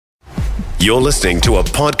You're listening to a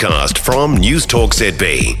podcast from NEWSTALK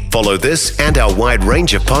ZB. Follow this and our wide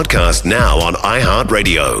range of podcasts now on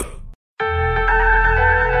iHeartRadio.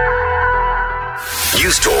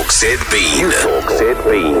 NEWSTALK ZBEEN.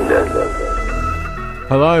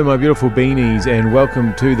 Hello, my beautiful beanies, and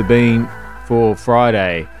welcome to the Bean for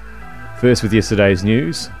Friday. First with yesterday's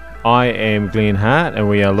news. I am Glenn Hart, and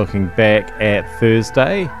we are looking back at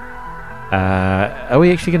Thursday. Are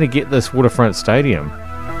we actually going to get this waterfront stadium?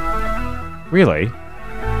 Really?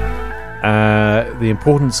 The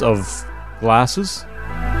importance of glasses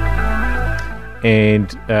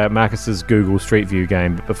and Marcus's Google Street View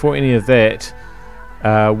game. But before any of that,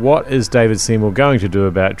 what is David Seymour going to do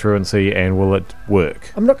about truancy, and will it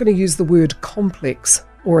work? I'm not going to use the word complex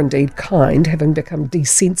or indeed kind, having become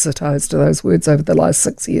desensitised to those words over the last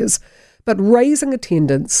 6 years. But raising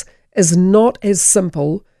attendance is not as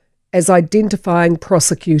simple as identifying,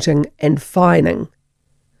 prosecuting and fining.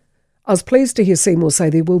 I was pleased to hear Seymour say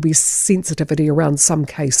there will be sensitivity around some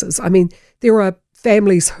cases. I mean, there are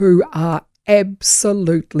families who are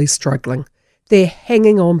absolutely struggling. They're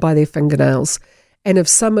hanging on by their fingernails. And if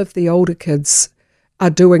some of the older kids are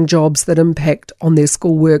doing jobs that impact on their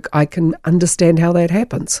schoolwork, I can understand how that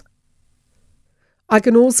happens. I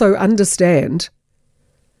can also understand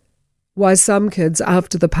why some kids,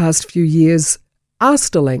 after the past few years, are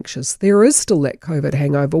still anxious. There is still that COVID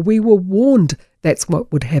hangover. We were warned that's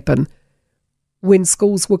what would happen when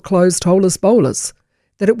schools were closed holus bolus,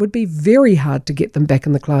 that it would be very hard to get them back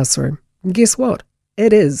in the classroom. And guess what?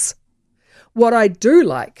 It is. What I do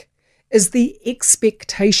like is the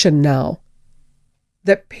expectation now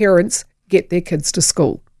that parents get their kids to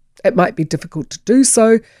school. It might be difficult to do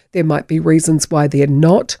so. There might be reasons why they're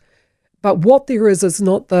not. But what there is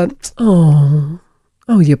not the, oh,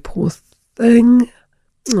 you poor thing.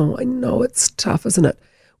 Oh, I know it's tough, isn't it?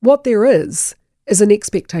 What there is an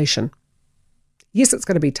expectation. Yes, it's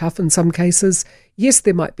going to be tough in some cases. Yes,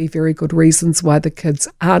 there might be very good reasons why the kids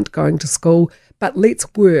aren't going to school, but let's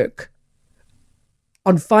work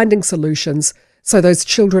on finding solutions so those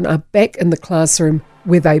children are back in the classroom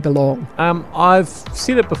where they belong. I've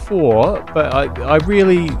said it before, but I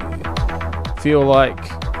really feel like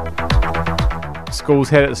school's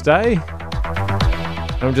had its day.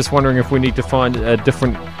 I'm just wondering if we need to find a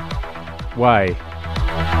different way.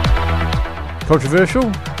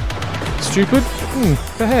 Controversial? Stupid?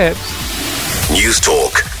 Perhaps.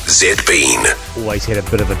 NEWSTALK ZBEEN. Always had a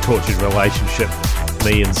bit of a tortured relationship,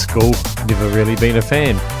 me in school. Never really been a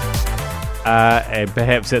fan. And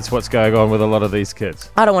perhaps that's what's going on with a lot of these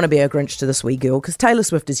kids. I don't want to be a Grinch to this wee girl because Taylor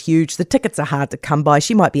Swift is huge. The tickets are hard to come by.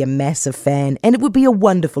 She might be a massive fan, and it would be a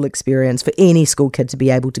wonderful experience for any school kid to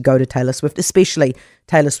be able to go to Taylor Swift, especially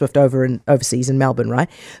Taylor Swift overseas in Melbourne, right?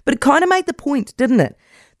 But it kind of made the point, didn't it?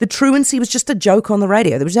 The truancy was just a joke on the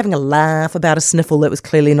radio. They were just having a laugh about a sniffle that was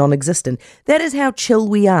clearly non-existent. That is how chill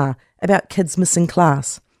we are about kids missing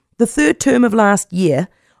class. The third term of last year,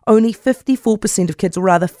 only 54% of kids, or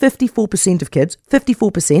rather 54% of kids,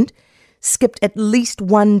 54%, skipped at least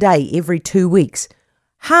one day every 2 weeks.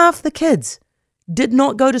 Half the kids did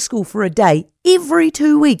not go to school for a day every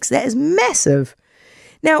 2 weeks. That is massive.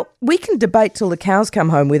 Now, we can debate till the cows come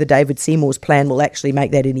home whether David Seymour's plan will actually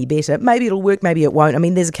make that any better. Maybe it'll work, maybe it won't. I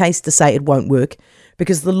mean, there's a case to say it won't work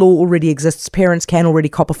because the law already exists. Parents can already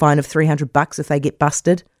cop a fine of $300 if they get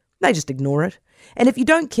busted. They just ignore it. And if you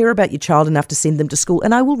don't care about your child enough to send them to school,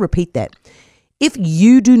 and I will repeat that, if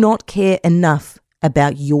you do not care enough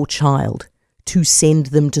about your child to send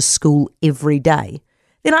them to school every day,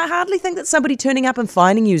 then I hardly think that somebody turning up and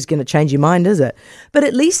fining you is going to change your mind, is it? But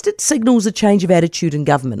at least it signals a change of attitude in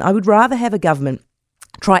government. I would rather have a government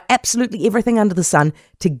try absolutely everything under the sun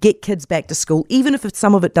to get kids back to school, even if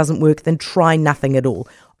some of it doesn't work, than try nothing at all.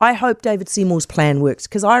 I hope David Seymour's plan works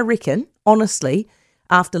because I reckon, honestly,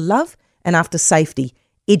 after love and after safety,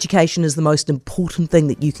 education is the most important thing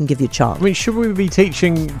that you can give your child. I mean, should we be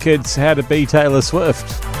teaching kids how to be Taylor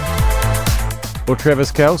Swift? Or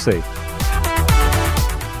Travis Kelce?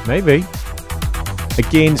 Maybe.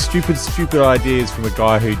 Again, stupid ideas from a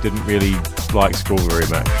guy who didn't really like school very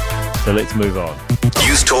much. So let's move on.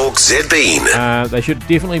 NEWSTALK ZBEEN. They should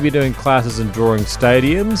definitely be doing classes in drawing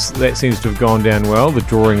stadiums. That seems to have gone down well, the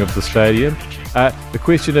drawing of the stadium. The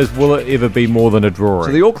question is, will it ever be more than a drawing?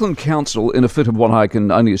 So the Auckland Council, in a fit of what I can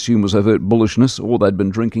only assume was overt bullishness, or they'd been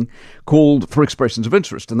drinking, called for expressions of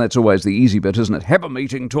interest. And that's always the easy bit, isn't it? Have a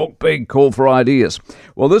meeting, talk big, call for ideas.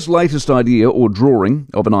 Well, this latest idea, or drawing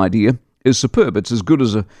of an idea, is superb. It's as good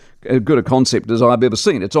a concept as I've ever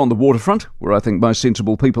seen. It's on the waterfront, where I think most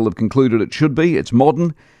sensible people have concluded it should be. It's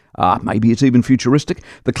modern. Maybe it's even futuristic.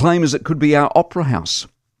 The claim is it could be our opera house.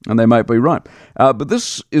 And they may be right. But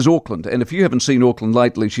this is Auckland, and if you haven't seen Auckland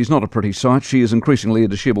lately, she's not a pretty sight. She is increasingly a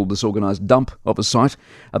dishevelled, disorganised dump of a site.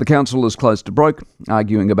 The council is close to broke,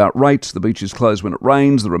 arguing about rates. The beach is closed when it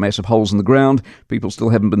rains. There are massive holes in the ground. People still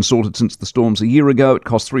haven't been sorted since the storms a year ago. It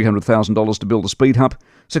cost $300,000 to build a speed hump,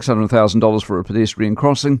 $600,000 for a pedestrian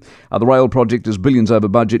crossing. The rail project is billions over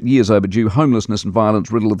budget, years overdue. Homelessness and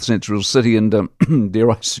violence riddle the central city, and dare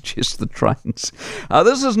I suggest the trains.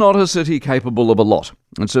 This is not a city capable of a lot.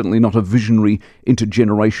 And certainly not a visionary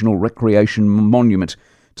intergenerational recreation monument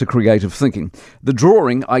to creative thinking. The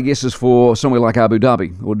drawing, I guess, is for somewhere like Abu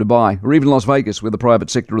Dhabi or Dubai or even Las Vegas, where the private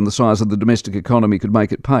sector and the size of the domestic economy could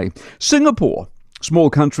make it pay. Singapore, small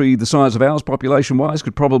country the size of ours population-wise,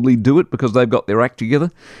 could probably do it because they've got their act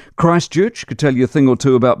together. Christchurch could tell you a thing or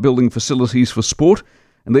two about building facilities for sport,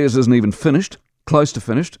 and theirs isn't even finished, close to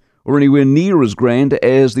finished, or anywhere near as grand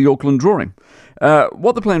as the Auckland drawing.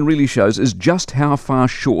 What the plan really shows is just how far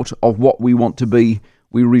short of what we want to be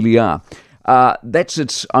we really are. That's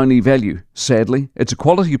its only value, sadly. It's a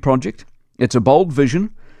quality project. It's a bold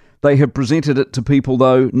vision. They have presented it to people,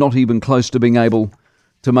 though, not even close to being able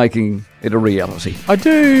to making it a reality. I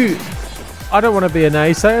don't want to be a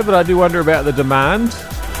naysayer, but I do wonder about the demand.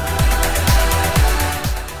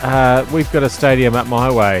 We've got a stadium up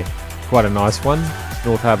my way, quite a nice one,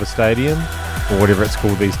 North Harbour Stadium, or whatever it's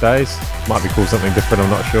called these days. Might be called something different, I'm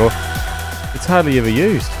not sure. It's hardly ever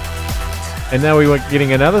used. And now we were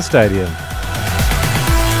getting another stadium.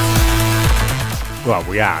 Well,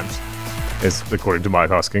 we aren't, as according to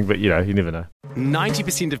Mike Hosking, but you never know.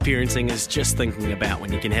 90% of parenting is just thinking about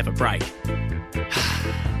when you can have a break.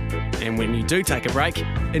 And when you do take a break,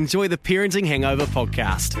 enjoy the Parenting Hangover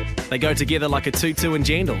podcast. They go together like a tutu and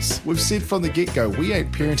jandals. We've said from the get-go, we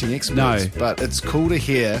ain't parenting experts, but it's cool to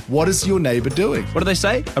hear, what is your neighbour doing? What do they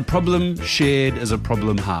say? A problem shared is a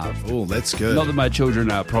problem halved. Oh, that's good. Not that my children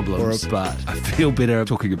are problems, but I feel better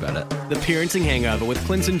talking about it. The Parenting Hangover with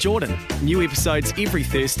Clinton Jordan. New episodes every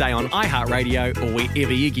Thursday on iHeartRadio or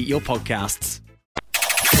wherever you get your podcasts.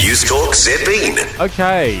 NEWSTALK ZBEEN.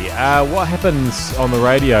 Okay, what happens on the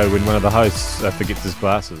radio when one of the hosts forgets his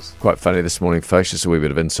glasses? Quite funny this morning, folks. Just a wee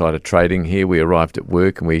bit of insider trading here. We arrived at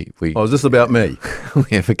work and we Oh, is this about me? we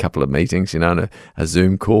have a couple of meetings, and a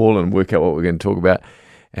Zoom call and work out what we're going to talk about.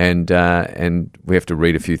 And we have to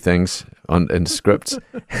read a few things in scripts.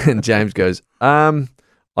 And James goes, I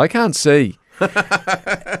can't see.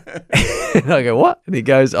 And I go, what? And he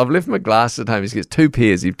goes, I've left my glasses at home. He gets 2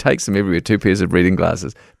 pairs. He takes them everywhere, 2 pairs of reading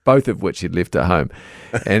glasses, both of which he'd left at home.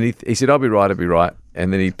 And he said, I'll be right.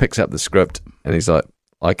 And then he picks up the script and he's like,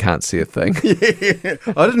 I can't see a thing. Yeah.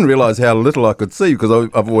 I didn't realise how little I could see because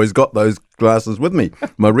I've always got those glasses with me,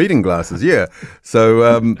 my reading glasses, yeah.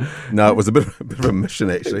 So, no, it was a bit of a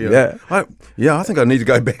mission, actually. Yeah. I think I need to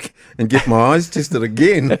go back and get my eyes tested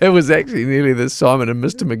again. It was actually nearly the Simon and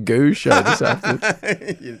Mr. Magoo show this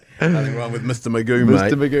afternoon. Nothing wrong with Mr. Magoo,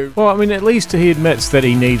 mate. Mr. Magoo. Well, I mean, at least he admits that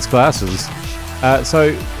he needs glasses.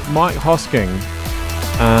 So, Mike Hosking,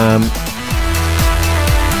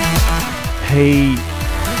 he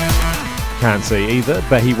can't see either,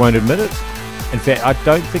 but he won't admit it. In fact, I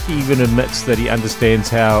don't think he even admits that he understands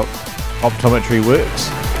how optometry works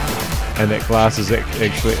and that glasses are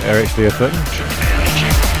actually a thing.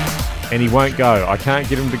 And he won't go. I can't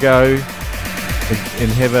get him to go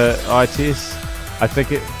and have an eye test. I think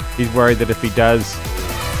he's worried that if he does,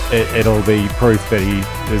 it'll be proof that he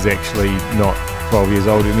is actually not 12 years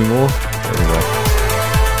old anymore. Anyway,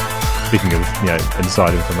 speaking of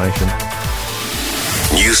inside information.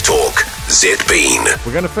 NEWSTALK ZBEEN.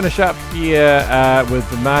 We're going to finish up here with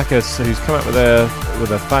Marcus, who's come up with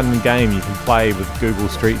a fun game you can play with Google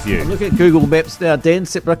Street View. I'm looking at Google Maps now, Dan,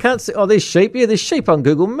 but I can't see. Oh, there's sheep. Yeah, there's sheep on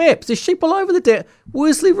Google Maps. There's sheep all over the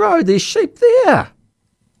Worsley Road. There's sheep there.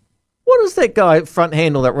 What is that guy front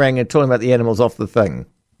handle that rang and talking about the animals off the thing?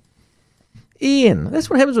 Ian. That's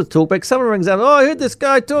what happens with talkback. Someone rings up. Oh, I heard this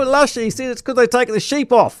guy talk lushy. He said it's because they're taking the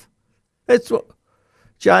sheep off. That's what.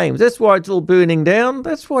 James, that's why it's all burning down.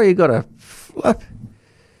 That's why you got to flip.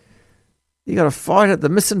 You got to fight at the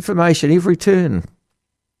misinformation every turn.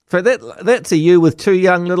 So that's a ewe with two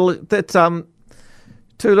little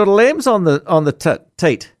lambs on the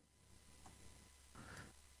teat.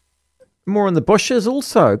 More in the bushes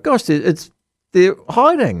also. Gosh, they're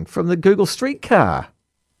hiding from the Google Street car.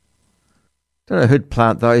 Don't know who'd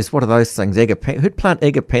plant those. What are those things? Who'd plant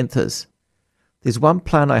agapanthus? There's one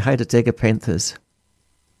plant I hate. It's agapanthus.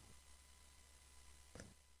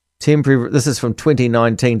 Temporary. This is from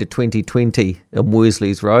 2019 to 2020 in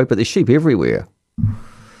Worsley's Road, but there's sheep everywhere.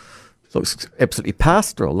 Looks absolutely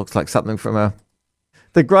pastoral. Looks like something from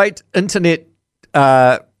the great internet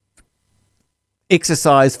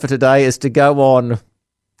exercise for today is to go on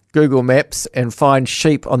Google Maps and find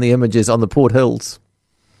sheep on the images on the Port Hills.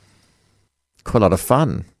 Quite a lot of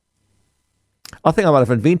fun. I think I might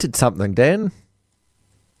have invented something, Dan.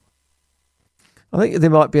 I think there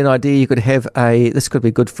might be an idea you could have this could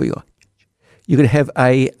be good for you. You could have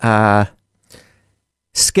a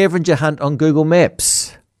scavenger hunt on Google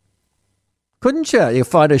Maps. Couldn't you? You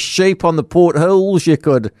find a sheep on the Port Hills, I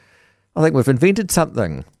think we've invented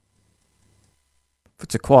something. If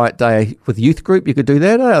it's a quiet day with youth group, you could do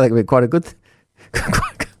that. I think it'd be quite a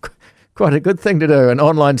good thing to do. An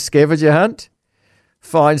online scavenger hunt.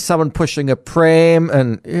 Find someone pushing a pram,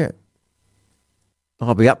 and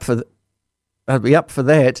I'd be up for that.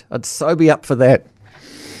 I'd so be up for that.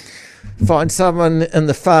 Find someone in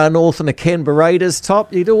the far north in a Canberra Raiders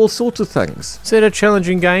top. You do all sorts of things. Is that a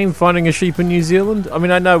challenging game, finding a sheep in New Zealand? I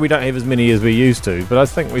mean, I know we don't have as many as we used to, but I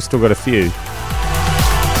think we still got a few.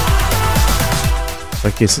 I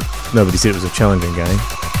guess nobody said it was a challenging game.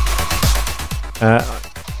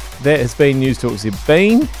 That has been News Talk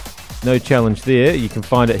ZBEEN. No challenge there. You can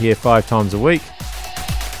find it here 5 times a week.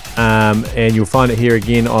 And you'll find it here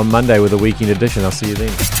again on Monday with a weekend edition. I'll see you then.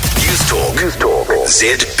 News Talk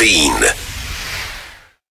ZBEEN.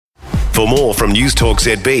 For more from News Talk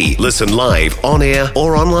ZB, listen live, on air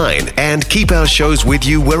or online, and keep our shows with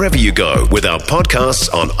you wherever you go with our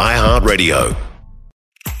podcasts on iHeartRadio.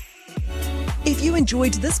 If you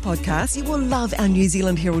enjoyed this podcast, you will love our New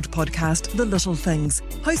Zealand Herald podcast, The Little Things,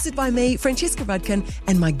 hosted by me, Francesca Rudkin,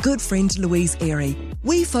 and my good friend Louise Airy.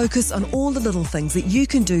 We focus on all the little things that you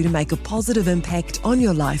can do to make a positive impact on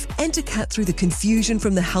your life and to cut through the confusion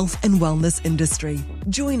from the health and wellness industry.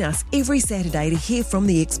 Join us every Saturday to hear from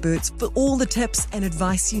the experts for all the tips and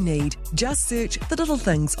advice you need. Just search The Little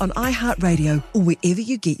Things on iHeartRadio or wherever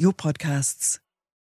you get your podcasts.